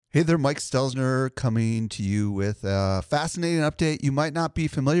Hey there, Mike Stelzner coming to you with a fascinating update you might not be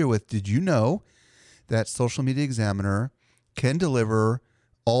familiar with. Did you know that Social Media Examiner can deliver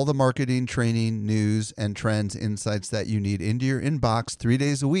all the marketing, training, news, and trends insights that you need into your inbox 3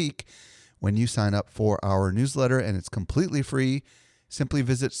 days a week when you sign up for our newsletter, and it's completely free. Simply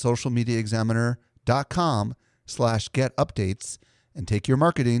visit socialmediaexaminer.com/get-updates and take your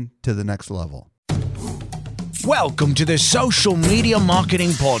marketing to the next level. Welcome to the Social Media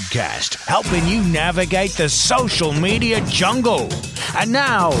Marketing Podcast, helping you navigate the social media jungle. And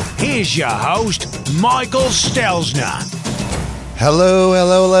now, here's your host, Michael Stelzner.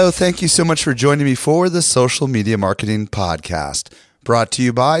 Hello. Thank you so much for joining me for the Social Media Marketing Podcast, brought to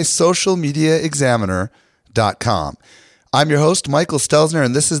you by socialmediaexaminer.com. I'm your host, Michael Stelzner,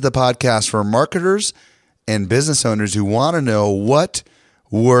 and this is the podcast for marketers and business owners who want to know what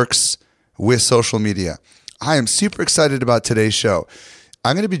works with social media. I am super excited about today's show.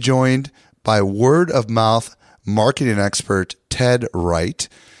 I'm going to be joined by word of mouth marketing expert Ted Wright,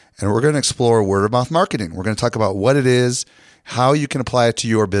 and we're going to explore word of mouth marketing. We're going to talk about what it is, how you can apply it to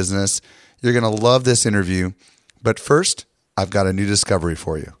your business. You're going to love this interview. But first, I've got a new discovery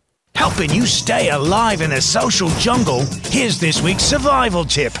for you. Helping you stay alive in the social jungle, here's this week's survival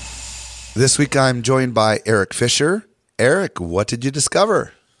tip. This week, I'm joined by Eric Fisher. Eric, what did you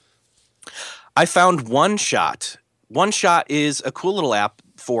discover? I found OneShot. OneShot is a cool little app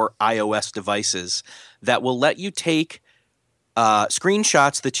for iOS devices that will let you take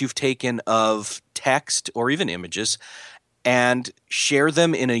screenshots that you've taken of text or even images and share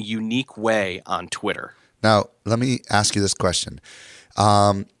them in a unique way on Twitter. Now, let me ask you this question.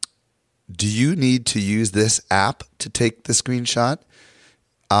 Do you need to use this app to take the screenshot?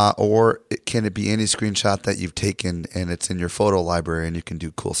 Or can it be any screenshot that you've taken and it's in your photo library and you can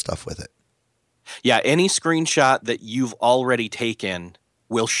do cool stuff with it? Yeah, any screenshot that you've already taken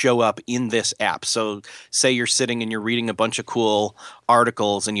will show up in this app. So say you're sitting and you're reading a bunch of cool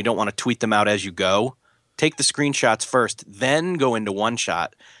articles and you don't want to tweet them out as you go. Take the screenshots first, then go into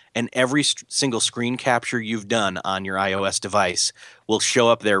OneShot, and every single screen capture you've done on your iOS device will show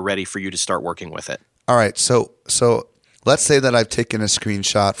up there ready for you to start working with it. All right, so let's say that I've taken a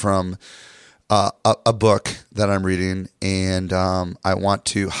screenshot from a book that I'm reading, and I want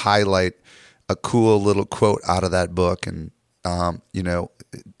to highlight a cool little quote out of that book. And, I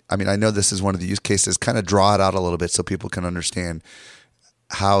know this is one of the use cases, kind of draw it out a little bit so people can understand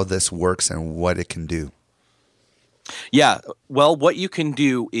how this works and what it can do. Yeah. Well, what you can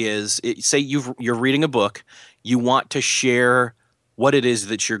do is, say you're reading a book, you want to share what it is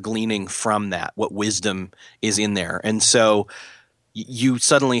that you're gleaning from that, what wisdom is in there. And so you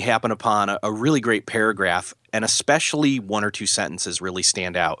suddenly happen upon a really great paragraph, and especially one or two sentences really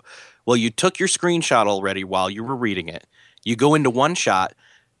stand out. Well, you took your screenshot already while you were reading it. You go into OneShot,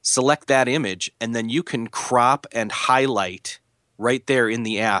 select that image, and then you can crop and highlight right there in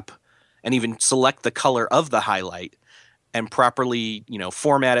the app, and even select the color of the highlight and properly,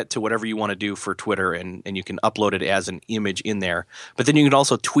 format it to whatever you want to do for Twitter, and you can upload it as an image in there. But then you can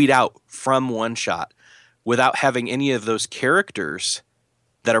also tweet out from OneShot without having any of those characters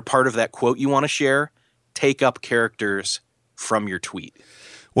that are part of that quote you want to share take up characters from your tweet.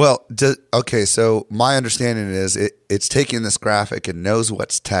 Well, okay, so my understanding is it's taking this graphic and knows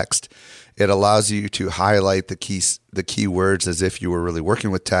what's text. It allows you to highlight the key words as if you were really working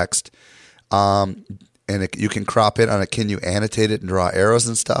with text. You can crop it on it. Can you annotate it and draw arrows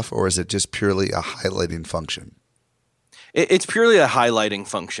and stuff, or is it just purely a highlighting function? It's purely a highlighting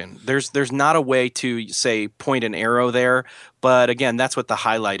function. There's not a way to, say, point an arrow there, but again, that's what the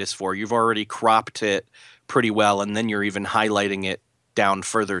highlight is for. You've already cropped it pretty well, and then you're even highlighting it down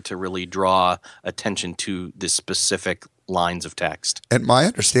further to really draw attention to the specific lines of text. And my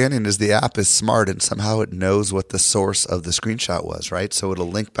understanding is the app is smart and somehow it knows what the source of the screenshot was, right? So it'll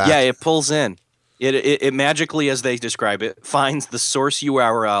link back. Yeah, it pulls in. It magically, as they describe it, finds the source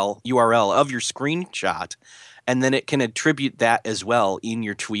URL of your screenshot, and then it can attribute that as well in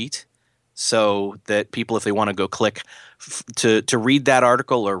your tweet, so that people, if they want to go click to read that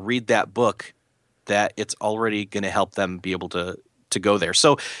article or read that book, that it's already going to help them be able to go there.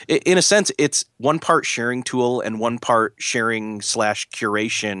 So in a sense, it's one part sharing tool and one part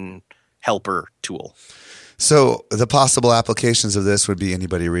sharing/curation helper tool. So the possible applications of this would be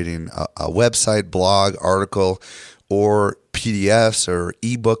anybody reading a website, blog, article, or PDFs or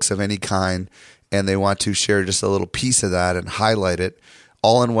ebooks of any kind, and they want to share just a little piece of that and highlight it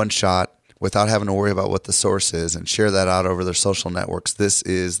all in one shot without having to worry about what the source is and share that out over their social networks. This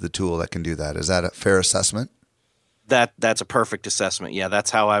is the tool that can do that. Is that a fair assessment? That's a perfect assessment. Yeah,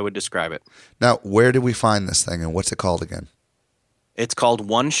 that's how I would describe it. Now, where did we find this thing and what's it called again? It's called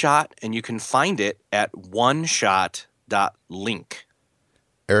One Shot, and you can find it at oneshot.link.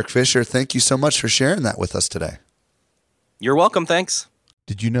 Eric Fisher, thank you so much for sharing that with us today. You're welcome. Thanks.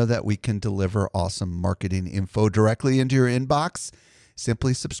 Did you know that we can deliver awesome marketing info directly into your inbox?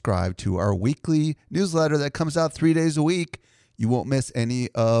 Simply subscribe to our weekly newsletter that comes out 3 days a week. You won't miss any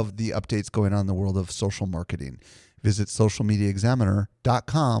of the updates going on in the world of social marketing. Visit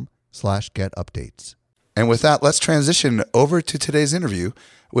socialmediaexaminer.com/get updates. And with that, let's transition over to today's interview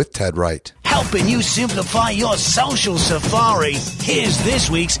with Ted Wright. Helping you simplify your social safari, here's this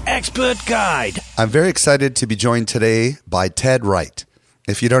week's expert guide. I'm very excited to be joined today by Ted Wright.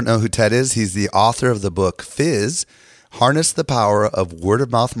 If you don't know who Ted is, he's the author of the book Fizz, Harness the Power of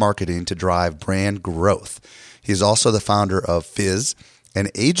Word-of-Mouth Marketing to Drive Brand Growth. He's also the founder of Fizz, an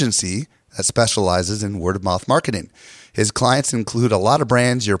agency that specializes in word-of-mouth marketing. His clients include a lot of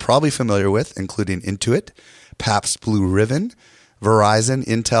brands you're probably familiar with, including Intuit, Pabst Blue Ribbon, Verizon,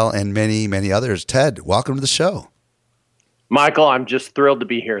 Intel, and many, many others. Ted, welcome to the show. Michael, I'm just thrilled to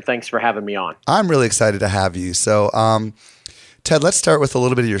be here. Thanks for having me on. I'm really excited to have you. So, Ted, let's start with a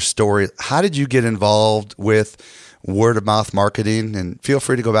little bit of your story. How did you get involved with word-of-mouth marketing? And feel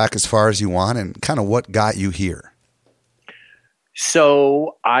free to go back as far as you want and kind of what got you here.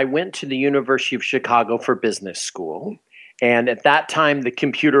 So I went to the University of Chicago for business school. And at that time, the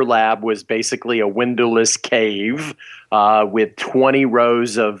computer lab was basically a windowless cave with 20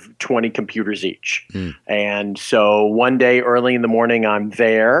 rows of 20 computers each. And so one day early in the morning, I'm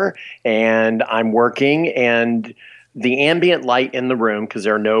there and I'm working, and the ambient light in the room, because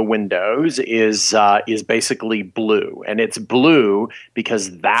there are no windows, is basically blue. And it's blue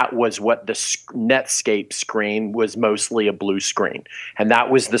because that was what the Netscape screen was, mostly a blue screen. And that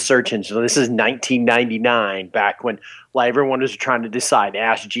was the search engine. So this is 1999, back when everyone was trying to decide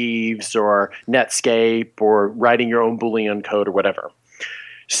Ask Jeeves or Netscape or writing your own Boolean code or whatever.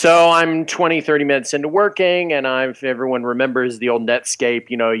 So I'm 20, 30 minutes into working, and everyone remembers the old Netscape.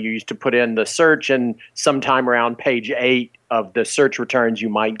 You used to put in the search, and sometime around page 8 of the search returns, you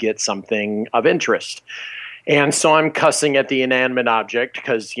might get something of interest. And so I'm cussing at the inanimate object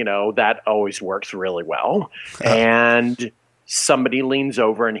because, that always works really well. And somebody leans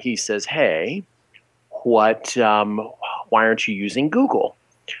over and he says, "Hey, why aren't you using Google?"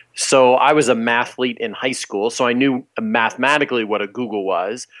 So I was a mathlete in high school, so I knew mathematically what a Google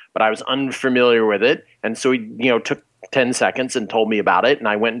was, but I was unfamiliar with it. And so he, took 10 seconds and told me about it, and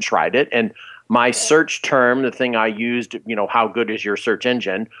I went and tried it. And my search term, the thing I used, how good is your search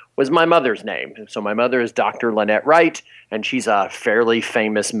engine, was my mother's name. So my mother is Dr. Lynette Wright, and she's a fairly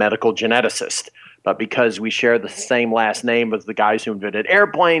famous medical geneticist. But because we share the same last name as the guys who invented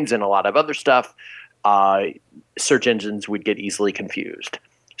airplanes and a lot of other stuff, search engines would get easily confused.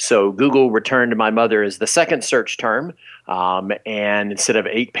 So Google returned to my mother as the second search term, and instead of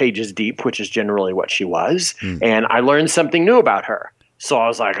 8 pages deep, which is generally what she was, and I learned something new about her. So I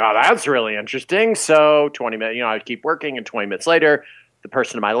was like, oh, that's really interesting. So 20 minutes, I keep working, and 20 minutes later, the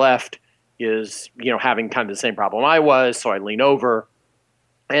person to my left is, having kind of the same problem I was. So I lean over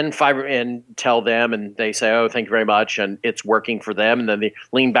and tell them, and they say, "Oh, thank you very much," and it's working for them. And then they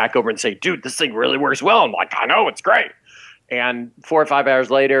lean back over and say, "Dude, this thing really works well." I'm like, "I know, it's great." And 4 or 5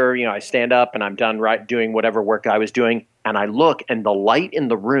 hours later, I stand up and I'm done doing whatever work I was doing. And I look, and the light in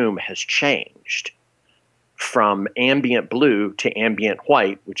the room has changed from ambient blue to ambient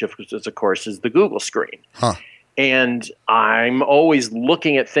white, which of course is the Google screen. And I'm always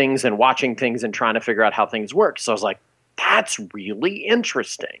looking at things and watching things and trying to figure out how things work. So I was like, that's really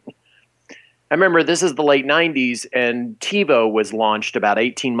interesting. I remember this is the late 90s, and TiVo was launched about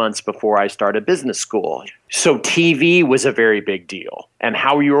 18 months before I started business school. So TV was a very big deal, and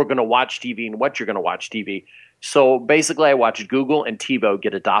how you were going to watch TV and what you're going to watch TV. So basically, I watched Google and TiVo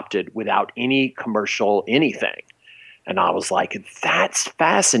get adopted without any commercial anything. And I was like, that's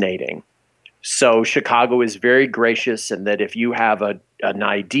fascinating. So Chicago is very gracious in that if you have an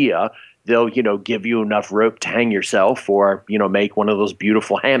idea, they'll, give you enough rope to hang yourself or, make one of those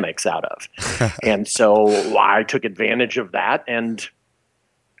beautiful hammocks out of. And so I took advantage of that and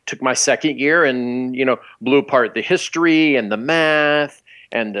took my second year and, blew apart the history and the math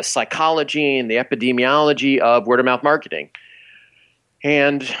and the psychology and the epidemiology of word-of-mouth marketing.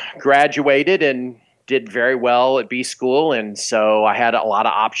 And graduated and did very well at B school, and so I had a lot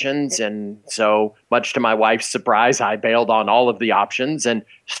of options, and so much to my wife's surprise, I bailed on all of the options and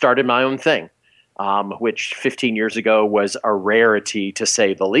started my own thing, which 15 years ago was a rarity to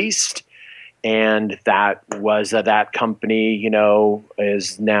say the least. And that was that company,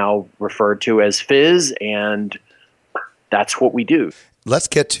 is now referred to as Fizz, and that's what we do. let's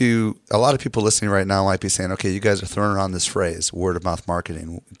get to, a lot of people listening right now might be saying, okay, you guys are throwing around this phrase, word of mouth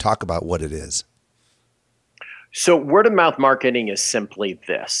marketing. Talk about what it is. So word of mouth marketing is simply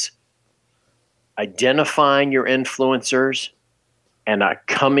this: identifying your influencers and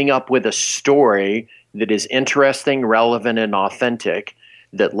coming up with a story that is interesting, relevant, and authentic,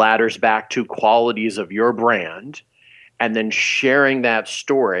 that ladders back to qualities of your brand, and then sharing that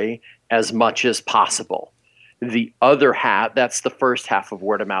story as much as possible. The other half, that's the first half of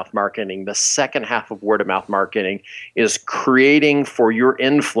word of mouth marketing. The second half of word of mouth marketing is creating for your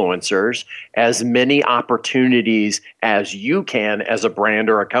influencers as many opportunities as you can as a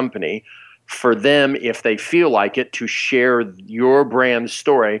brand or a company for them, if they feel like it, to share your brand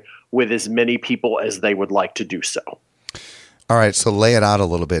story with as many people as they would like to do so. All right, so lay it out a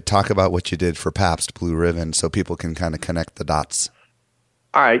little bit. Talk about what you did for Pabst Blue Ribbon so people can kind of connect the dots.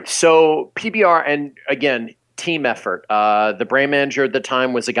 All right, so PBR, and again, team effort. The brand manager at the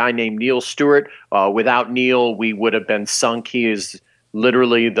time was a guy named Neil Stewart. Without Neil, we would have been sunk. He is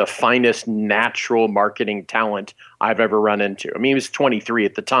literally the finest natural marketing talent I've ever run into. I mean, he was 23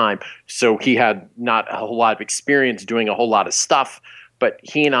 at the time, so he had not a whole lot of experience doing a whole lot of stuff, but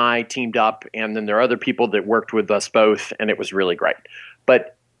he and I teamed up, and then there are other people that worked with us both, and it was really great.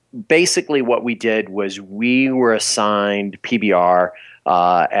 But basically what we did was we were assigned PBR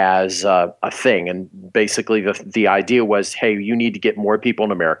as a thing. And basically the idea was, hey, you need to get more people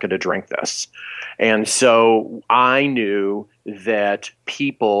in America to drink this. And so I knew that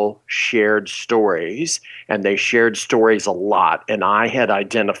people shared stories, and they shared stories a lot. And I had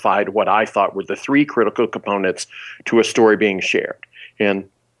identified what I thought were the three critical components to a story being shared. And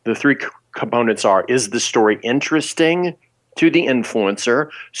the three components are: is the story interesting to the influencer,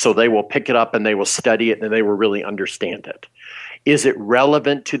 so they will pick it up and they will study it and they will really understand it? Is it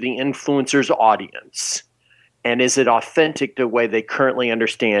relevant to the influencer's audience? And is it authentic to the way they currently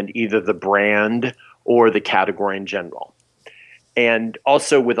understand either the brand or the category in general? And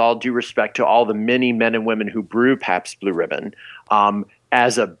also, with all due respect to all the many men and women who brew Pabst Blue Ribbon,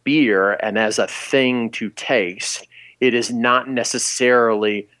 as a beer and as a thing to taste, it is not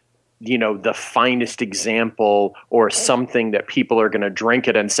necessarily, the finest example or something that people are going to drink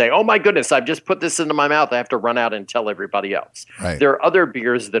it and say, oh my goodness, I've just put this into my mouth. I have to run out and tell everybody else. Right. There are other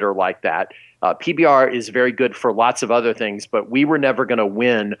beers that are like that. PBR is very good for lots of other things, but we were never going to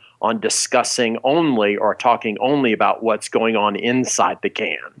win on discussing only or talking only about what's going on inside the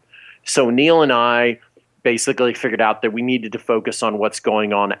can. So Neil and I basically figured out that we needed to focus on what's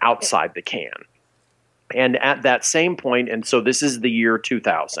going on outside the can. And at that same point, and so this is the year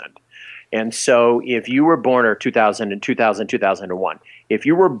 2000. And so if you were born, or 2000 and 2001, if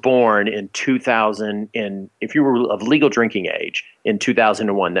you were born in 2000, if you were of legal drinking age in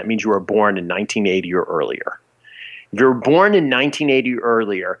 2001, that means you were born in 1980 or earlier. If you were born in 1980 or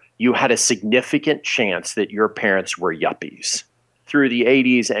earlier, you had a significant chance that your parents were yuppies. Through the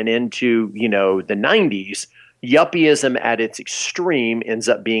 80s and into, the 90s, yuppieism at its extreme ends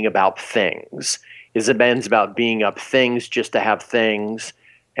up being about things. It ends about being up things just to have things.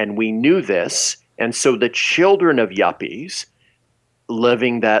 And we knew this. And so the children of yuppies,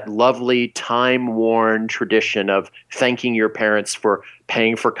 living that lovely time-worn tradition of thanking your parents for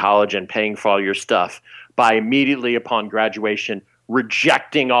paying for college and paying for all your stuff, by immediately upon graduation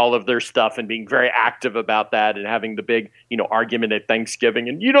rejecting all of their stuff and being very active about that and having the big, argument at Thanksgiving,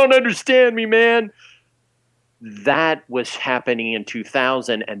 and you don't understand me, man. That was happening in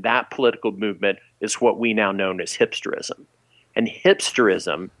 2000, and that political movement is what we now know as hipsterism. And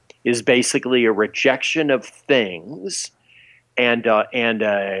hipsterism is basically a rejection of things and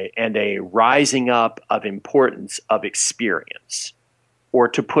a rising up of importance of experience. Or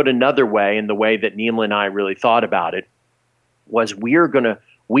to put another way, in the way that Neil and I really thought about it, was we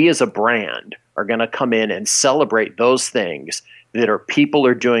as a brand are going to come in and celebrate those things that people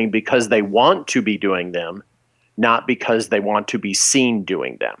are doing because they want to be doing them, not because they want to be seen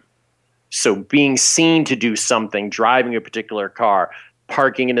doing them. So being seen to do something, driving a particular car,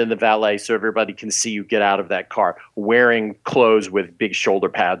 parking it in the valet so everybody can see you get out of that car, wearing clothes with big shoulder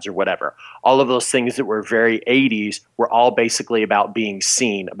pads or whatever. All of those things that were very 80s were all basically about being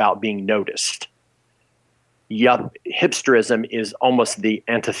seen, about being noticed. Hipsterism is almost the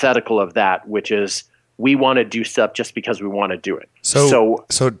antithetical of that, which is we want to do stuff just because we want to do it. So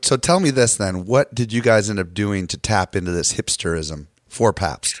tell me this then. What did you guys end up doing to tap into this hipsterism for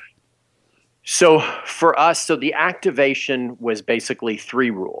Pabst? So for us, the activation was basically three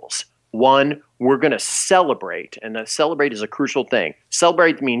rules. One, we're going to celebrate, and celebrate is a crucial thing.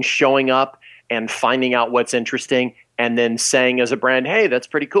 Celebrate means showing up and finding out what's interesting and then saying as a brand, hey, that's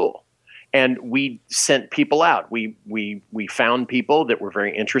pretty cool. And we sent people out. We found people that were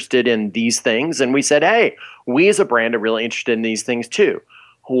very interested in these things, and we said, hey, we as a brand are really interested in these things too.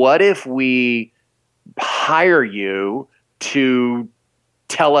 What if we hire you to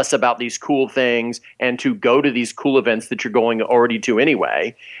tell us about these cool things and to go to these cool events that you're going already to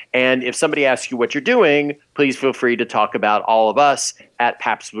anyway? And if somebody asks you what you're doing, please feel free to talk about all of us at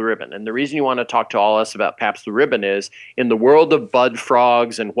Pabst Blue Ribbon. And the reason you want to talk to all of us about Pabst Blue Ribbon is in the world of Bud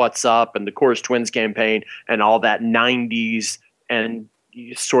Frogs and What's Up and the Coors Twins campaign and all that 90s and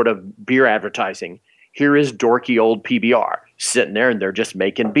sort of beer advertising, here is dorky old PBR sitting there, and they're just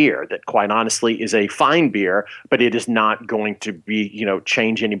making beer that quite honestly is a fine beer, but it is not going to be,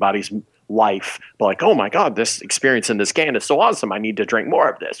 change anybody's life. But like, oh my God, this experience in this can is so awesome. I need to drink more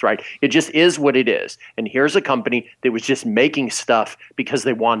of this, right? It just is what it is. And here's a company that was just making stuff because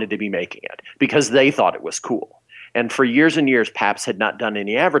they wanted to be making it, because they thought it was cool. And for years and years, Pabst had not done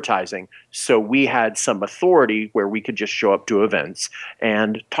any advertising. So we had some authority where we could just show up to events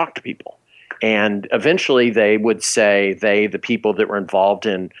and talk to people. And eventually they would say, the people that were involved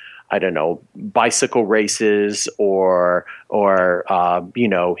in, I don't know, bicycle races or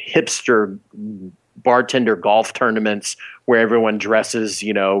hipster bartender golf tournaments where everyone dresses,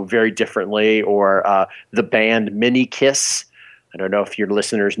 very differently, or the band Mini Kiss. I don't know if your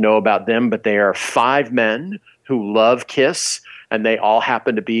listeners know about them, but they are 5 men who love Kiss, and they all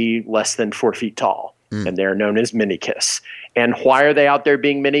happen to be less than 4 feet tall. And they're known as Mini Kiss. And why are they out there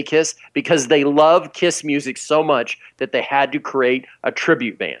being Mini Kiss? Because they love Kiss music so much that they had to create a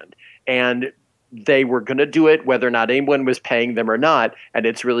tribute band. And they were going to do it whether or not anyone was paying them or not. And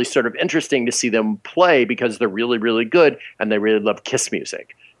it's really sort of interesting to see them play because they're really, really good and they really love Kiss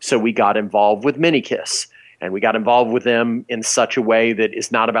music. So we got involved with Mini Kiss. And we got involved with them in such a way that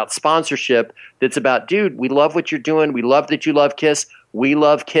is not about sponsorship. That's about, dude, we love what you're doing. We love that you love Kiss. We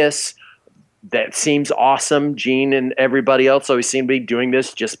love Kiss. That seems awesome. Gene and everybody else always seem to be doing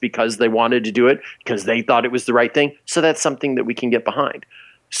this just because they wanted to do it, because they thought it was the right thing. So that's something that we can get behind.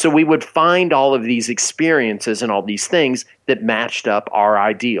 So we would find all of these experiences and all these things that matched up our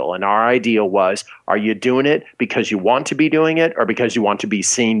ideal. And our ideal was, are you doing it because you want to be doing it or because you want to be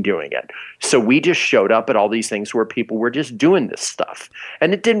seen doing it? So we just showed up at all these things where people were just doing this stuff.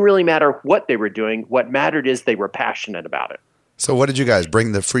 And it didn't really matter what they were doing. What mattered is they were passionate about it. So what did you guys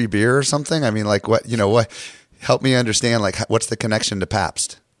bring, the free beer or something? I mean, like what help me understand, like what's the connection to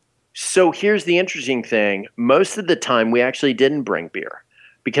Pabst? So here's the interesting thing. Most of the time we actually didn't bring beer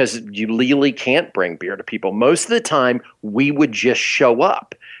because you legally can't bring beer to people. Most of the time we would just show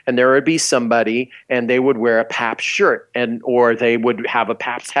up and there would be somebody and they would wear a Pabst shirt or they would have a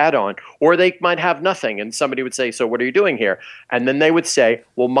Pabst hat on, or they might have nothing. And somebody would say, so what are you doing here? And then they would say,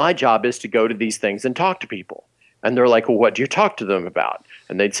 well, my job is to go to these things and talk to people. And they're like, well, what do you talk to them about?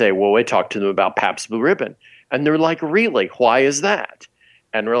 And they'd say, well, I talk to them about Pabst Blue Ribbon. And they're like, really? Why is that?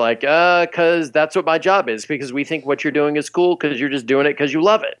 And we're like, because that's what my job is, because we think what you're doing is cool because you're just doing it because you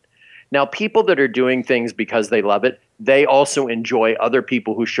love it. Now, people that are doing things because they love it, they also enjoy other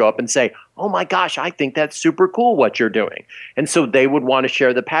people who show up and say, oh my gosh, I think that's super cool what you're doing. And so they would want to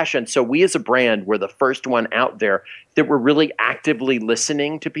share the passion. So we as a brand were the first one out there that were really actively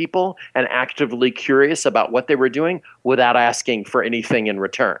listening to people and actively curious about what they were doing without asking for anything in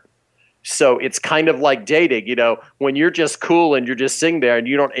return. So it's kind of like dating, when you're just cool and you're just sitting there and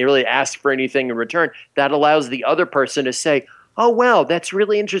you don't really ask for anything in return, that allows the other person to say, oh, wow, that's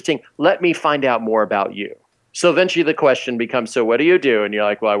really interesting. Let me find out more about you. So eventually the question becomes, so what do you do? And you're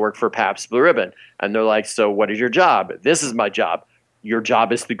like, well, I work for Pabst Blue Ribbon. And they're like, so what is your job? This is my job. Your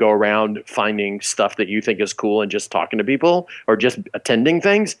job is to go around finding stuff that you think is cool and just talking to people or just attending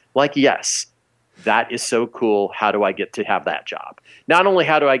things? Like, yes, that is so cool. How do I get to have that job? Not only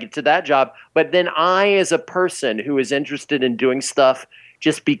how do I get to that job, but then I, as a person who is interested in doing stuff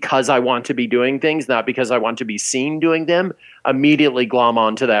just because I want to be doing things, not because I want to be seen doing them, immediately glom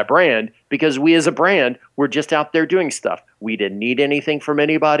onto that brand because we as a brand, we're just out there doing stuff. We didn't need anything from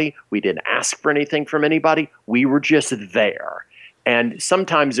anybody. We didn't ask for anything from anybody. We were just there. And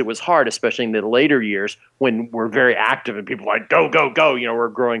sometimes it was hard, especially in the later years when we're very active and people are like, go, go, go. We're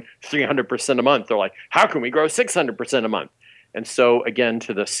growing 300% a month. They're like, how can we grow 600% a month? And so, again,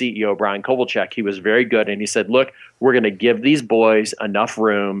 to the CEO, Brian Kovalchuk, he was very good. And he said, look, we're going to give these boys enough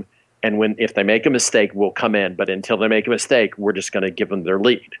room. And if they make a mistake, we'll come in. But until they make a mistake, we're just going to give them their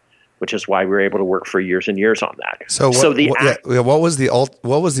lead, which is why we were able to work for years and years on that. What was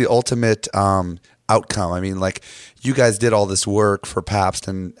the ultimate outcome? I mean, like you guys did all this work for Pabst,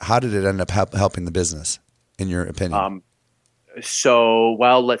 and how did it end up helping the business, in your opinion? So,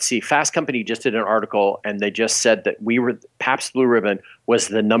 well, let's see. Fast Company just did an article, and they just said that Pabst Blue Ribbon was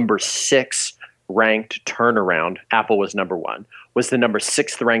the number 6 ranked turnaround. Apple was number 1. Was the number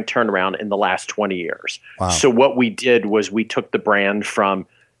 6th ranked turnaround in the last 20 years. Wow. So what we did was we took the brand from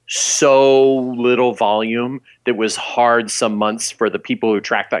so little volume that was hard some months for the people who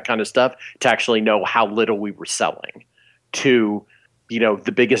track that kind of stuff to actually know how little we were selling, to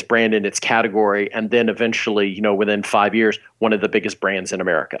the biggest brand in its category, and then eventually, within 5 years, one of the biggest brands in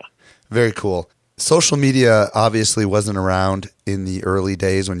America. Very cool. Social media obviously wasn't around in the early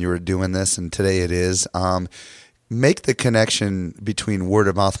days when you were doing this, and today it is. Make the connection between word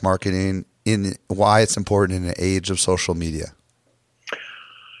of mouth marketing in why it's important in an age of social media.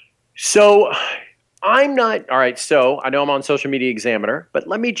 So I'm not, all right, so I know I'm on Social Media Examiner, but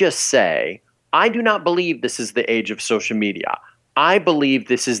let me just say, I do not believe this is the age of social media. I believe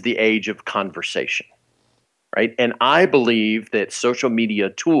this is the age of conversation, right? And I believe that social media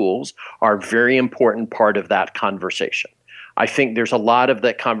tools are a very important part of that conversation. I think there's a lot of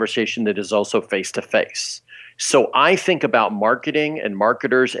that conversation that is also face-to-face. So I think about marketing and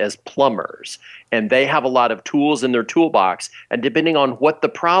marketers as plumbers, and they have a lot of tools in their toolbox, and depending on what the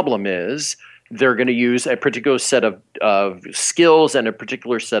problem is, they're going to use a particular set of skills and a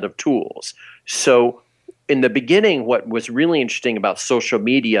particular set of tools. So in the beginning, what was really interesting about social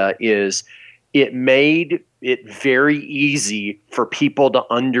media is it made it very easy for people to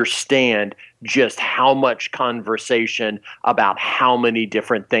understand just how much conversation about how many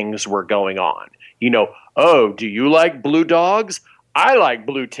different things were going on. Oh, do you like blue dogs? I like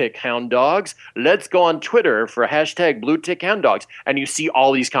blue tick hound dogs. Let's go on Twitter for hashtag blue tick hound dogs. And you see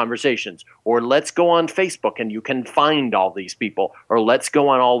all these conversations. Or let's go on Facebook and you can find all these people. Or let's go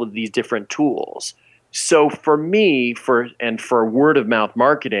on all of these different tools. So for me, for word of mouth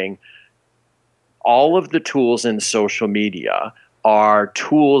marketing, all of the tools in social media are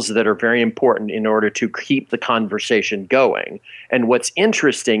tools that are very important in order to keep the conversation going. And what's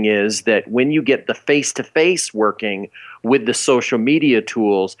interesting is that when you get the face-to-face working with the social media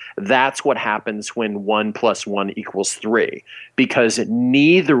tools, that's what happens when 1 + 1 = 3, because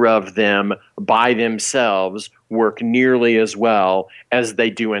neither of them by themselves work nearly as well as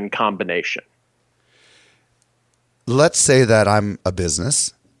they do in combination. Let's say that I'm a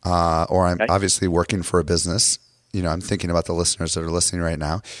business, or I'm obviously working for a business. I'm thinking about the listeners that are listening right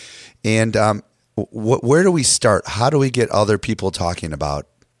now. And where do we start? How do we get other people talking about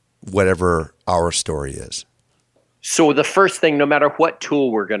whatever our story is? So the first thing, no matter what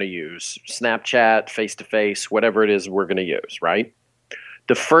tool we're going to use, Snapchat, face-to-face, whatever it is we're going to use, right?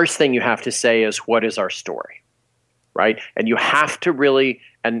 The first thing you have to say is, what is our story, right? And you have to really,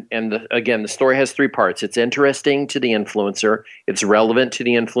 again, the story has 3 parts. It's interesting to the influencer, it's relevant to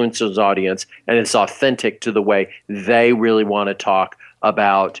the influencer's audience, and it's authentic to the way they really want to talk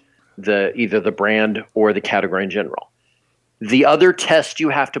about either the brand or the category in general. The other test you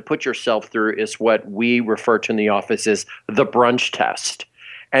have to put yourself through is what we refer to in the office as the brunch test.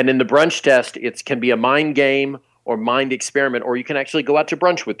 And in the brunch test, it can be a mind game or mind experiment, or you can actually go out to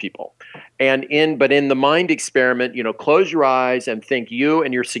brunch with people. But in the mind experiment, close your eyes and think you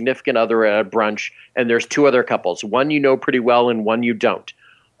and your significant other at a brunch, and there's 2 other couples, one you know pretty well and one you don't.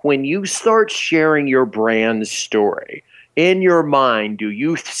 When you start sharing your brand story, in your mind, do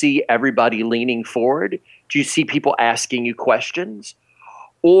you see everybody leaning forward? Do you see people asking you questions?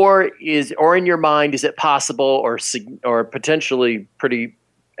 Or in your mind, is it possible or potentially pretty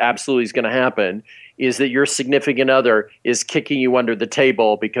absolutely is going to happen, is that your significant other is kicking you under the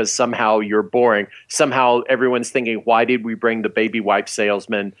table because somehow you're boring. Somehow everyone's thinking, why did we bring the baby wipe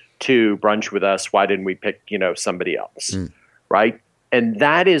salesman to brunch with us? Why didn't we pick, somebody else, right? And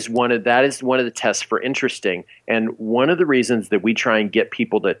that is one of the tests for interesting. And one of the reasons that we try and get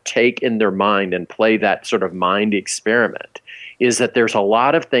people to take in their mind and play that sort of mind experiment is that there's a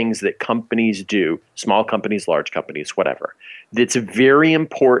lot of things that companies do, small companies, large companies, whatever, that's very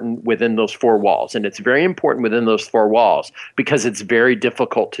important within those 4 walls. And it's very important within those 4 walls because it's very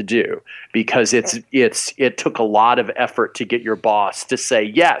difficult to do, because it took a lot of effort to get your boss to say,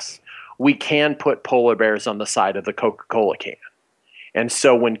 yes, we can put polar bears on the side of the Coca-Cola can. And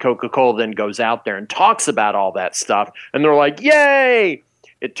so when Coca-Cola then goes out there and talks about all that stuff, and they're like, yay,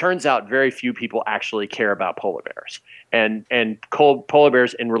 it turns out very few people actually care about polar bears and polar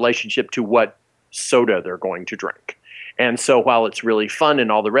bears in relationship to what soda they're going to drink. And so while it's really fun and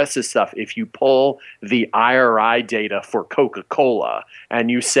all the rest of the stuff, if you pull the IRI data for Coca-Cola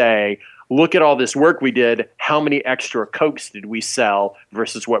and you say, look at all this work we did, how many extra Cokes did we sell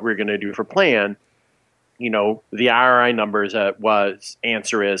versus what we're going to do for plan? The IRI numbers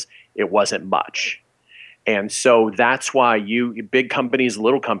answer is it wasn't much. And so that's why big companies,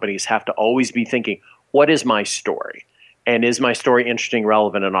 little companies have to always be thinking, what is my story? And is my story interesting,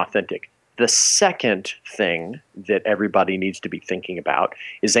 relevant, and authentic? The second thing that everybody needs to be thinking about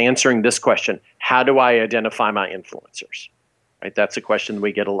is answering this question: how do I identify my influencers? Right? That's a question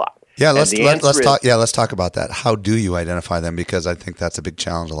we get a lot. Yeah, let's talk. Yeah, let's talk about that. How do you identify them? Because I think that's a big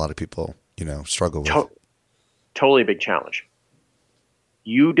challenge. A lot of people, struggle with. Totally a big challenge.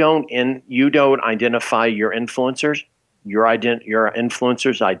 You don't identify your influencers. Your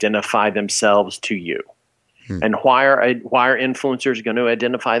influencers identify themselves to you. And why are influencers going to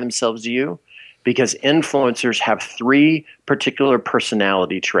identify themselves to you? Because influencers have 3 particular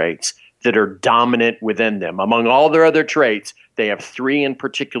personality traits that are dominant within them. Among all their other traits, they have 3 in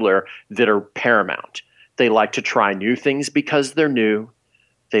particular that are paramount. They like to try new things because they're new.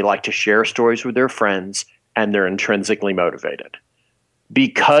 They like to share stories with their friends, and they're intrinsically motivated.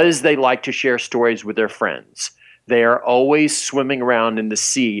 Because they like to share stories with their friends, they are always swimming around in the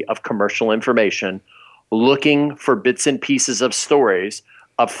sea of commercial information, looking for bits and pieces of stories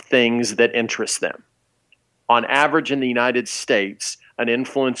of things that interest them. On average in the United States, an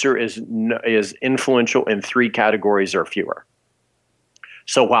influencer is influential in 3 categories or fewer.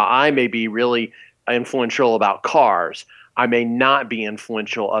 So while I may be really influential about cars, I may not be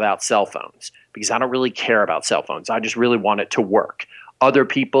influential about cell phones because I don't really care about cell phones. I just really want it to work. Other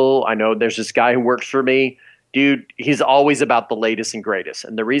people, I know there's this guy who works for me. Dude, he's always about the latest and greatest.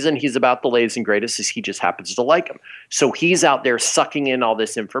 And the reason he's about the latest and greatest is he just happens to like them. So he's out there sucking in all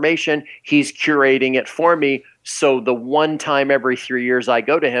this information. He's curating it for me. So the one time every 3 years I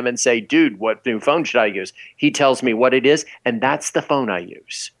go to him and say, dude, what new phone should I use? He tells me what it is, and that's the phone I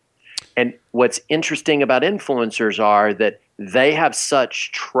use. And what's interesting about influencers are that they have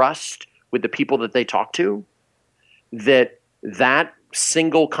such trust with the people that they talk to that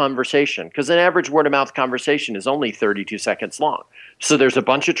single conversation, because an average word of mouth conversation is only 32 seconds long. So there's a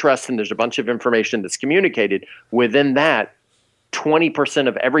bunch of trust and there's a bunch of information that's communicated. Within that, 20%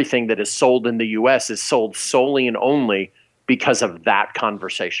 of everything that is sold in the US is sold solely and only because of that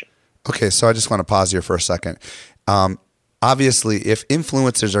conversation. Okay, so I just want to pause here for a second. Obviously, if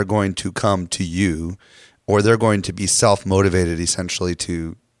influencers are going to come to you, or they're going to be self-motivated essentially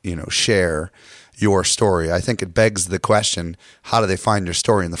to, share your story, I think it begs the question, how do they find your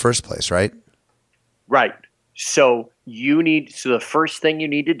story in the first place, right? Right. So the first thing you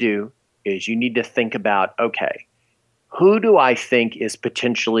need to do is you need to think about, okay, who do I think is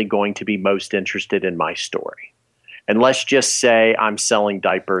potentially going to be most interested in my story? And let's just say I'm selling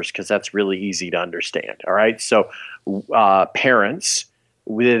diapers because that's really easy to understand. All right. So parents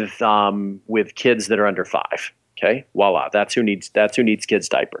with kids that are under 5. Okay, voila, that's who needs kids'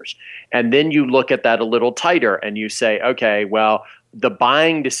 diapers. And then you look at that a little tighter and you say, okay, well, the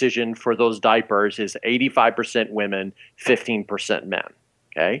buying decision for those diapers is 85% women, 15% men.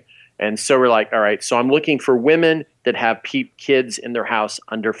 Okay, and so we're like, all right, so I'm looking for women that have kids in their house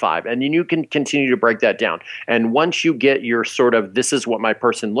under 5. And then you can continue to break that down. And once you get your sort of, this is what my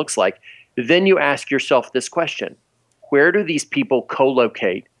person looks like, then you ask yourself this question: where do these people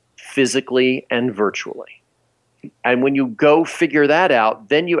co-locate physically and virtually? And when you go figure that out,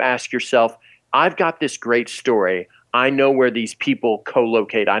 then you ask yourself, I've got this great story. I know where these people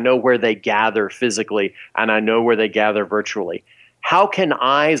co-locate. I know where they gather physically, and I know where they gather virtually. How can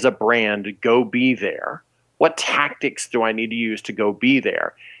I, as a brand, go be there? What tactics do I need to use to go be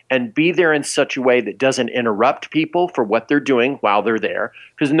there? And be there in such a way that doesn't interrupt people for what they're doing while they're there,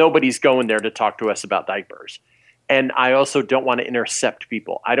 because nobody's going there to talk to us about diapers. And I also don't want to intercept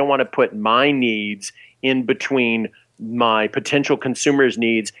people. I don't want to put my needs in between my potential consumers'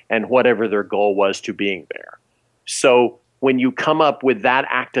 needs and whatever their goal was to being there. So when you come up with that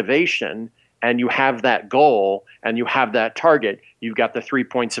activation and you have that goal and you have that target, you've got the 3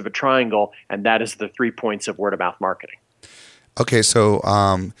 points of a triangle, and that is the 3 points of word-of-mouth marketing. Okay, so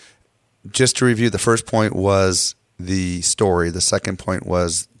just to review, the first point was the story. The second point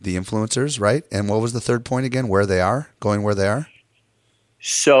was the influencers, right? And what was the third point again? Where they are? Going where they are?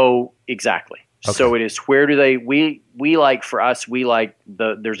 So exactly. Okay. So it is where do they, we like, for us, we like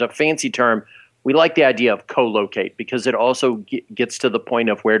there's a fancy term, we like the idea of co-locate because it also gets to the point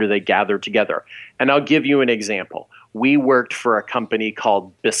of where do they gather together. And I'll give you an example. We worked for a company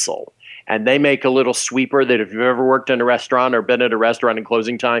called Bissell, and they make a little sweeper that if you've ever worked in a restaurant or been at a restaurant in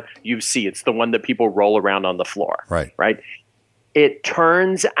closing time, you see it's the one that people roll around on the floor. Right. It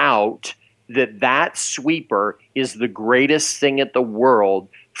turns out that sweeper is the greatest thing at the world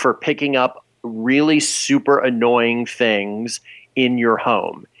for picking up really super annoying things in your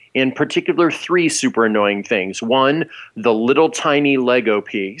home. In particular, 3 super annoying things. 1, the little tiny Lego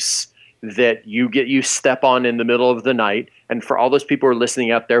piece that you step on in the middle of the night. And for all those people who are listening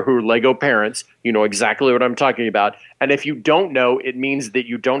out there who are Lego parents, you know exactly what I'm talking about. And if you don't know, it means that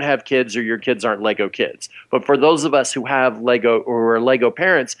you don't have kids or your kids aren't Lego kids. But for those of us who have Lego or are Lego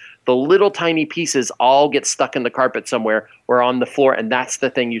parents, the little tiny pieces all get stuck in the carpet somewhere or on the floor. And that's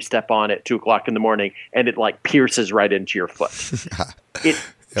the thing you step on at 2 o'clock in the morning, and it like pierces right into your foot. It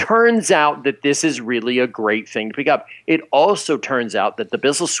turns out that this is really a great thing to pick up. It also turns out that the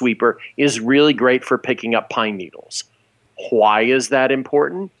Bissell Sweeper is really great for picking up pine needles. Why is that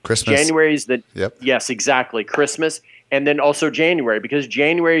important? Christmas. January is the Yep. Yes, exactly. Christmas, and then also January, because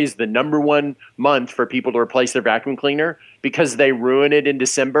January is the number one month for people to replace their vacuum cleaner because they ruin it in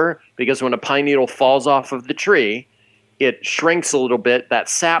December. Because when a pine needle falls off of the tree, it shrinks a little bit. That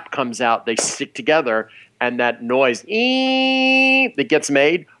sap comes out. They stick together. And that noise that gets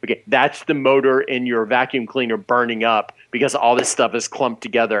made, okay, that's the motor in your vacuum cleaner burning up because all this stuff is clumped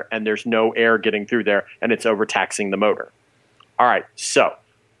together and there's no air getting through there and it's overtaxing the motor. All right, so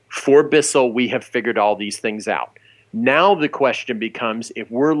for Bissell, we have figured all these things out. Now the question becomes, if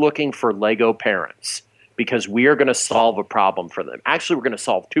we're looking for Lego parents, because we are going to solve a problem for them. Actually, we're going to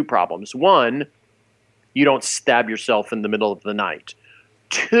solve two problems. One, you don't stab yourself in the middle of the night.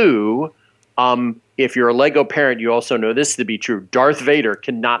 Two, if you're a Lego parent, you also know this to be true. Darth Vader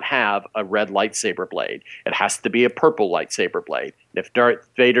cannot have a red lightsaber blade. It has to be a purple lightsaber blade. And if Darth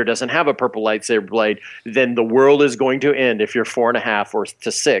Vader doesn't have a purple lightsaber blade, then the world is going to end if you're 4.5 or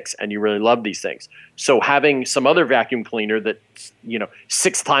to 6 and you really love these things. So having some other vacuum cleaner that's,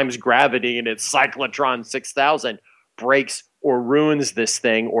 6 times gravity and it's Cyclotron 6000 breaks or ruins this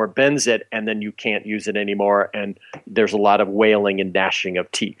thing or bends it, and then you can't use it anymore, and there's a lot of wailing and gnashing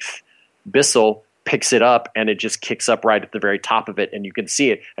of teeth. Bissell picks it up and it just kicks up right at the very top of it, and you can see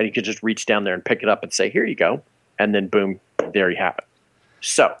it, and you can just reach down there and pick it up and say, here you go, and then boom, there you have it.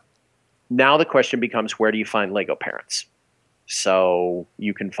 So now the question becomes, where do you find Lego parents? So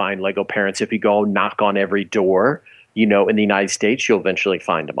you can find Lego parents if you go knock on every door. In the United States, you'll eventually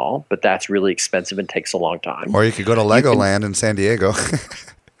find them all, but that's really expensive and takes a long time. Or you could go to Legoland in San Diego.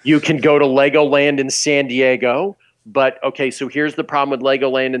 You can go to Legoland in San Diego. But, okay, so here's the problem with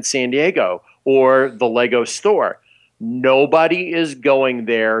Legoland in San Diego or the Lego store. Nobody is going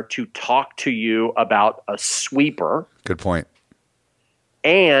there to talk to you about a sweeper. Good point.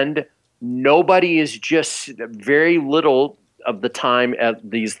 And nobody is very little of the time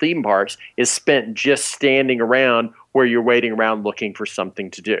at these theme parks is spent just standing around where you're waiting around looking for something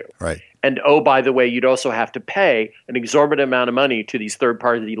to do. Right. And oh, by the way, you'd also have to pay an exorbitant amount of money to these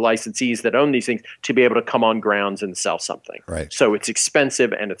third-party licensees that own these things to be able to come on grounds and sell something. Right. So it's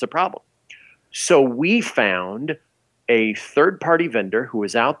expensive and it's a problem. So we found a third-party vendor who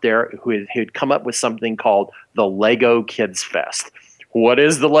was out there who had come up with something called the Lego Kids Fest. What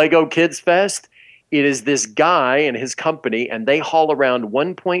is the Lego Kids Fest? It is this guy and his company, and they haul around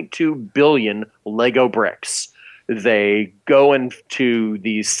 1.2 billion Lego bricks. They go into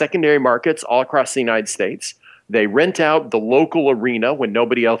these secondary markets all across the United States. They rent out the local arena when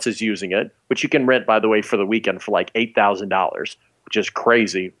nobody else is using it, which you can rent, by the way, for the weekend for like $8,000, which is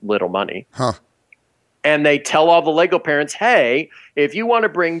crazy little money. Huh. And they tell all the Lego parents, hey, if you want to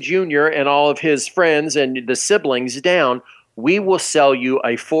bring Junior and all of his friends and the siblings down, we will sell you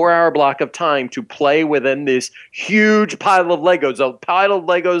a 4-hour block of time to play within this huge pile of Legos, a pile of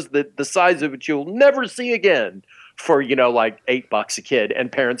Legos that the size of it you'll never see again for, like $8 a kid,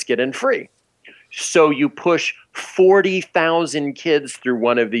 and parents get in free. So you push 40,000 kids through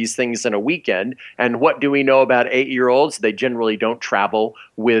one of these things in a weekend. And what do we know about 8-year-olds? They generally don't travel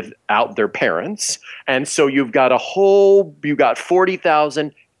without their parents. And so you've got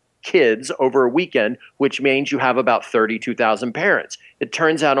 40,000 kids over a weekend, which means you have about 32,000 parents. It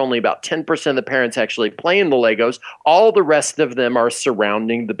turns out only about 10% of the parents actually play in the Legos. All the rest of them are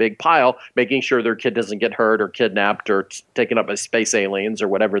surrounding the big pile, making sure their kid doesn't get hurt or kidnapped or taken up by space aliens or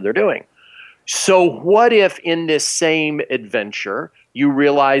whatever they're doing. So what if in this same adventure, you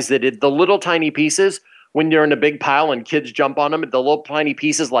realize that the little tiny pieces, when you're in a big pile and kids jump on them, the little tiny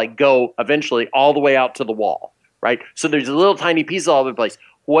pieces go eventually all the way out to the wall, right? So there's a little tiny pieces all over the place.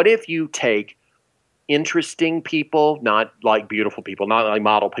 What if you take interesting people, not like beautiful people, not like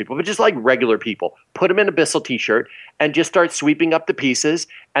model people, but just like regular people, put them in a Bissell t-shirt and just start sweeping up the pieces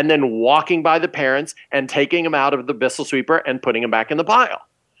and then walking by the parents and taking them out of the Bissell sweeper and putting them back in the pile?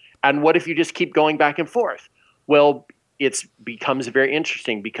 And what if you just keep going back and forth? Well, it becomes very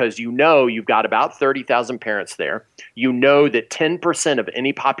interesting because you've got about 30,000 parents there. You know that 10% of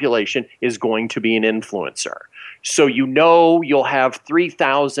any population is going to be an influencer. So you'll have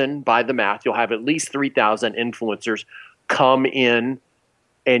 3,000 by the math. You'll have at least 3,000 influencers come in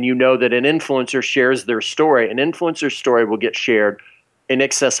and you know that an influencer shares their story, an influencer's story will get shared in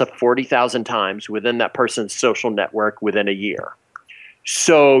excess of 40,000 times within that person's social network within a year.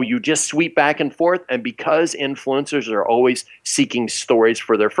 So you just sweep back and forth, and because influencers are always seeking stories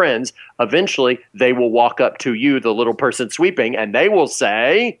for their friends, eventually they will walk up to you, the little person sweeping, and they will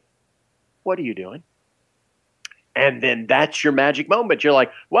say, "What are you doing?" And then that's your magic moment. You're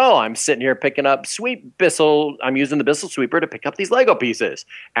like, well, I'm sitting here picking up Bissell. I'm using the Bissell sweeper to pick up these Lego pieces.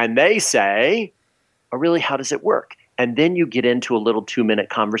 And they say, oh, really, how does it work? And then you get into a little 2-minute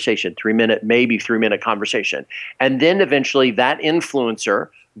conversation, 3-minute, maybe 3-minute conversation. And then eventually that influencer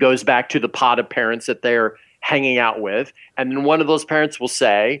goes back to the pod of parents that they're hanging out with. And then one of those parents will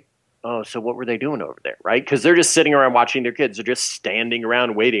say, oh, so what were they doing over there, right? Because they're just sitting around watching their kids. They're just standing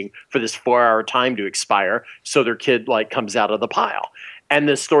around waiting for this 4-hour time to expire so their kid comes out of the pile. And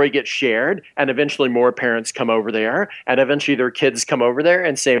the story gets shared, and eventually more parents come over there, and eventually their kids come over there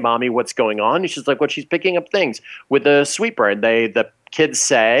and say, Mommy, what's going on? And she's like, well, she's picking up things with the sweeper. And the kids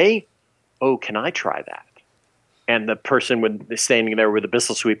say, oh, can I try that? And the person standing there with the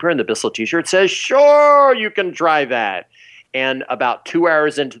Bissell sweeper and the Bissell t-shirt says, sure, you can try that. And about 2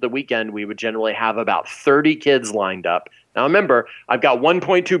 hours into the weekend, we would generally have about 30 kids lined up. Now, remember, I've got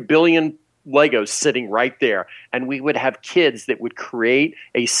 1.2 billion Legos sitting right there. And we would have kids that would create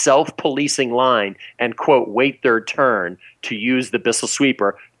a self-policing line and, quote, wait their turn to use the Bissell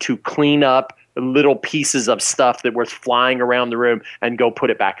sweeper to clean up little pieces of stuff that was flying around the room and go put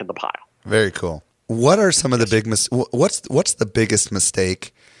it back in the pile. Very cool. What are some of the big what's the biggest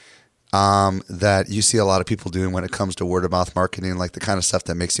mistake that you see a lot of people doing when it comes to word of mouth marketing, like the kind of stuff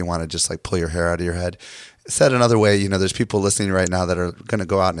that makes you want to just pull your hair out of your head? Said another way, there's people listening right now that are going to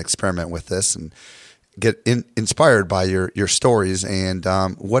go out and experiment with this and get inspired by your stories. And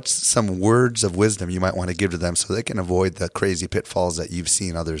what's some words of wisdom you might want to give to them so they can avoid the crazy pitfalls that you've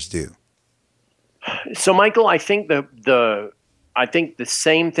seen others do? So, Michael, I think the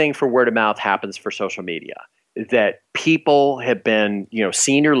same thing for word of mouth happens for social media. That people have been,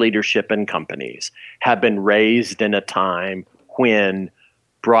 senior leadership in companies have been raised in a time when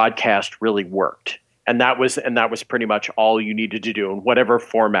broadcast really worked. And that was pretty much all you needed to do in whatever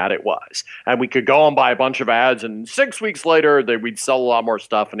format it was. And we could go and buy a bunch of ads, and 6 weeks later we'd sell a lot more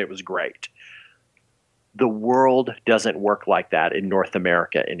stuff, and it was great. The world doesn't work like that in North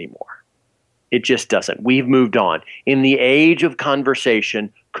America anymore. It just doesn't. We've moved on. In the age of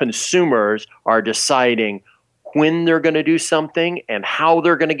conversation, consumers are deciding when they're going to do something and how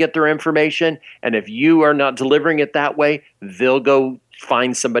they're going to get their information. And if you are not delivering it that way, they'll go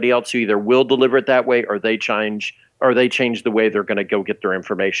find somebody else who either will deliver it that way or they change the way they're going to go get their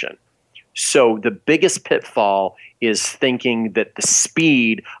information. So the biggest pitfall is thinking that the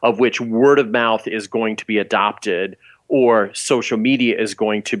speed of which word of mouth is going to be adopted or social media is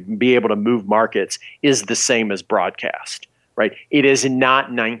going to be able to move markets is the same as broadcast. Right? It is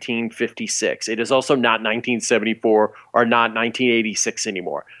not 1956. It is also not 1974 or not 1986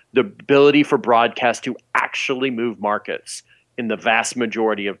 anymore. The ability for broadcast to actually move markets in the vast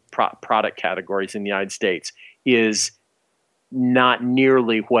majority of product categories in the United States is not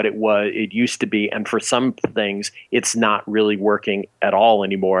nearly what it used to be. And for some things, it's not really working at all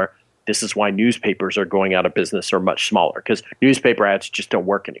anymore. This is why newspapers are going out of business or much smaller, because newspaper ads just don't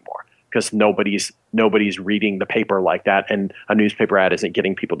work anymore. Because nobody's reading the paper like that, and a newspaper ad isn't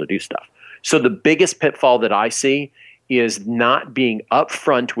getting people to do stuff. So the biggest pitfall that I see is not being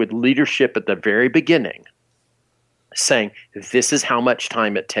upfront with leadership at the very beginning, saying, this is how much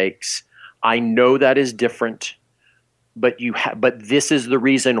time it takes. I know that is different, but this is the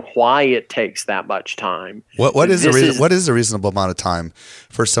reason why it takes that much time. What is a reasonable amount of time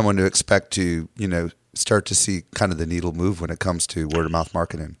for someone to expect to, start to see kind of the needle move when it comes to word of mouth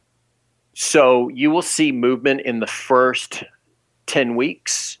marketing? So you will see movement in the first 10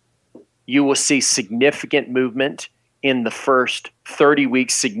 weeks. You will see significant movement in the first 30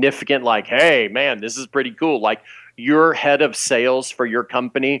 weeks, significant hey, man, this is pretty cool. Like your head of sales for your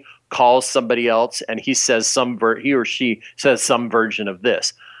company calls somebody else and he or she says some version of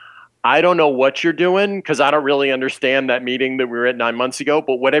this. I don't know what you're doing because I don't really understand that meeting that we were at 9 months ago,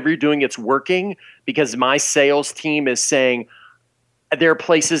 but whatever you're doing, it's working because my sales team is saying, there are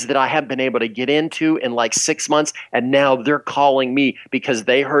places that I haven't been able to get into in 6 months, and now they're calling me because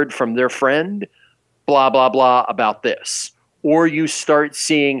they heard from their friend, blah, blah, blah, about this. Or you start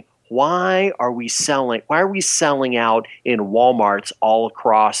seeing, why are we selling out in Walmarts all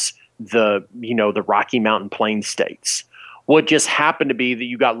across the Rocky Mountain Plain states? Well, it just happened to be that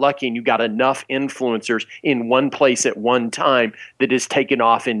you got lucky and you got enough influencers in one place at one time that is taken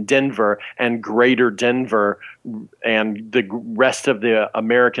off in Denver and greater Denver and the rest of the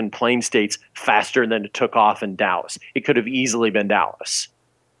American plain states faster than it took off in Dallas. It could have easily been Dallas.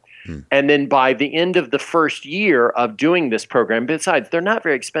 And then by the end of the first year of doing this program, besides, they're not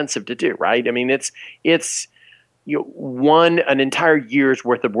very expensive to do, right? I mean, it's an entire year's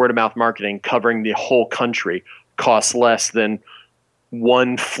worth of word of mouth marketing covering the whole country costs less than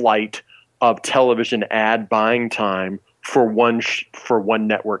one flight of television ad buying time for one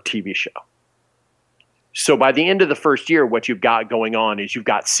network TV show. So by the end of the first year, what you've got going on is you've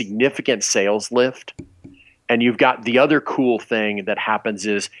got significant sales lift. And you've got the other cool thing that happens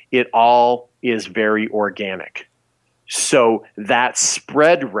is it all is very organic. So that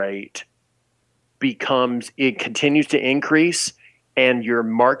spread rate continues to increase, and your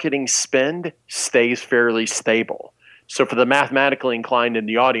marketing spend stays fairly stable. So for the mathematically inclined in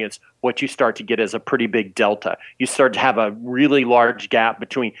the audience, what you start to get is a pretty big delta. You start to have a really large gap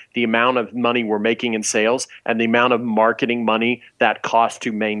between the amount of money we're making in sales and the amount of marketing money that costs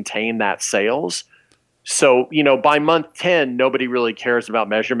to maintain that sales. So, by month 10, nobody really cares about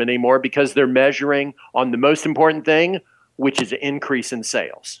measurement anymore because they're measuring on the most important thing, which is an increase in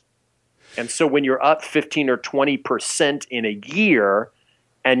sales. And so when you're up 15 or 20% in a year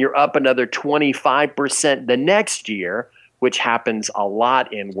and you're up another 25% the next year, which happens a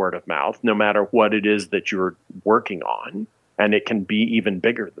lot in word of mouth, no matter what it is that you're working on, and it can be even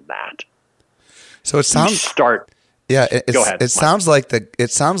bigger than that. So it sounds Yeah, go ahead. It sounds like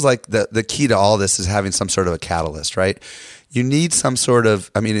the key to all this is having some sort of a catalyst, right? You need some sort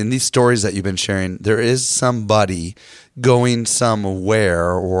of, in these stories that you've been sharing, there is somebody going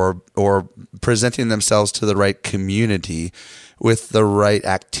somewhere or presenting themselves to the right community with the right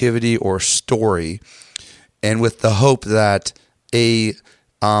activity or story, and with the hope that a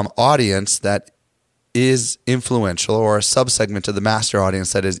audience that is influential, or a subsegment of the master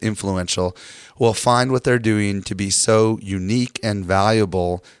audience that is influential, will find what they're doing to be so unique and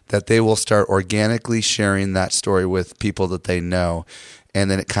valuable that they will start organically sharing that story with people that they know, and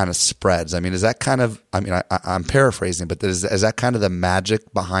then it kind of spreads. Is that kind of, I'm paraphrasing, but is that kind of the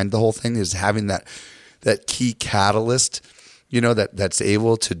magic behind the whole thing, is having that key catalyst, that's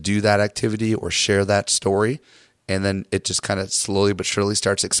able to do that activity or share that story? And then it just kind of slowly but surely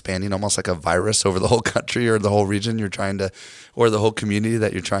starts expanding, almost like a virus, over the whole country or the whole region you're trying to, or the whole community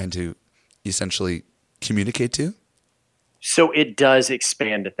that you're trying to essentially communicate to? So it does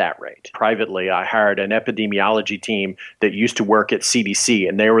expand at that rate. Privately, I hired an epidemiology team that used to work at CDC,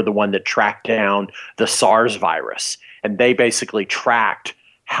 and they were the one that tracked down the SARS virus. And they basically tracked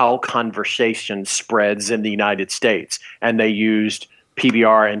how conversation spreads in the United States. And they used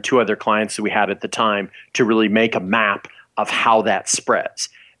PBR and two other clients that we had at the time to really make a map of how that spreads.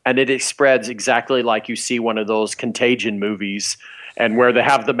 And it spreads exactly like you see one of those Contagion movies, and where they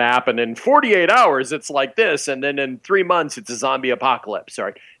have the map, and in 48 hours it's like this, and then in 3 months it's a zombie apocalypse. All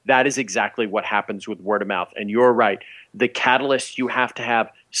right. That is exactly what happens with word of mouth. And you're right. The catalyst you have to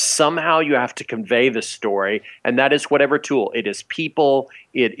have, somehow you have to convey the story, and that is whatever tool. It is people,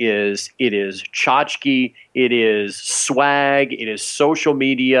 it is tchotchke, it is swag, it is social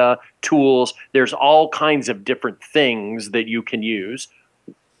media tools. There's all kinds of different things that you can use.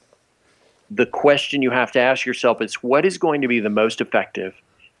 The question you have to ask yourself is, what is going to be the most effective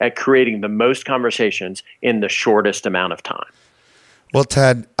at creating the most conversations in the shortest amount of time? Well,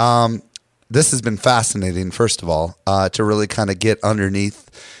 Ted, this has been fascinating, first of all, to really kind of get underneath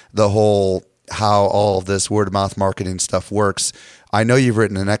the whole how all of this word-of-mouth marketing stuff works. I know you've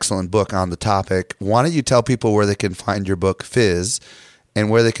written an excellent book on the topic. Why don't you tell people where they can find your book, Fizz, and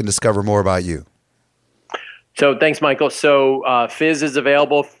where they can discover more about you? So thanks, Michael. So Fizz is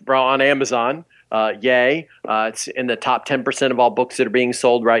available on Amazon. Yay. It's in the top 10% of all books that are being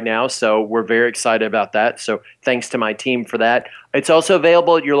sold right now. So we're very excited about that. So thanks to my team for that. It's also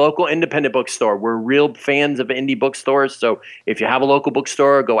available at your local independent bookstore. We're real fans of indie bookstores. So if you have a local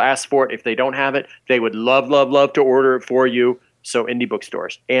bookstore, go ask for it. If they don't have it, they would love to order it for you. So indie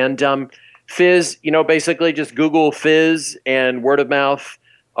bookstores. And Fizz, basically just Google Fizz and word of mouth,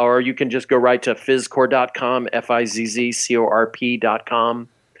 or you can just go right to fizzcorp.com, fizzcorp.com.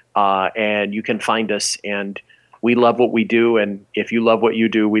 And you can find us, and we love what we do. And if you love what you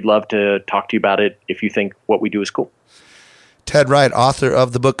do, we'd love to talk to you about it if you think what we do is cool. Ted Wright, author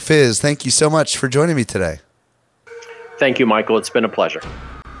of the book Fizz, thank you so much for joining me today. Thank you, Michael. It's been a pleasure.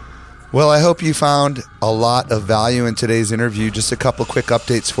 Well, I hope you found a lot of value in today's interview. Just a couple quick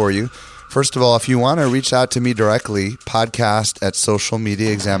updates for you. First of all, if you want to reach out to me directly,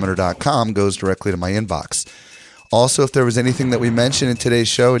 podcast@socialmediaexaminer.com goes directly to my inbox. Also, if there was anything that we mentioned in today's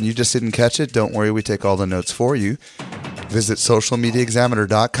show and you just didn't catch it, don't worry, we take all the notes for you. Visit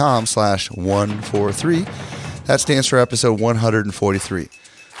socialmediaexaminer.com/143. That stands for episode 143.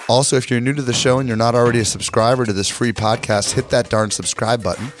 Also, if you're new to the show and you're not already a subscriber to this free podcast, hit that darn subscribe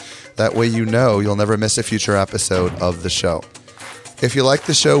button. That way you know you'll never miss a future episode of the show. If you like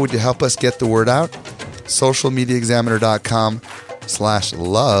the show, would you help us get the word out?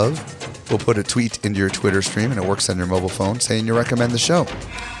 socialmediaexaminer.com/love. We'll put a tweet into your Twitter stream, and it works on your mobile phone, saying you recommend the show.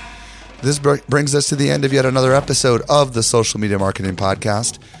 This brings us to the end of yet another episode of the Social Media Marketing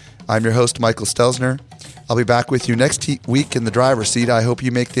Podcast. I'm your host, Michael Stelzner. I'll be back with you next week in the driver's seat. I hope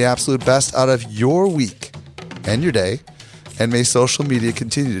you make the absolute best out of your week and your day, and may social media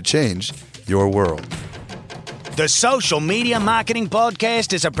continue to change your world. The Social Media Marketing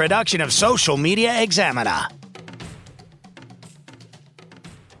Podcast is a production of Social Media Examiner.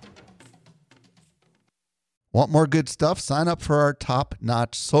 Want more good stuff? Sign up for our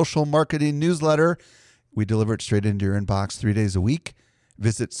top-notch social marketing newsletter. We deliver it straight into your inbox 3 days a week.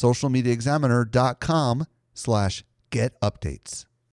 Visit socialmediaexaminer.com/get updates.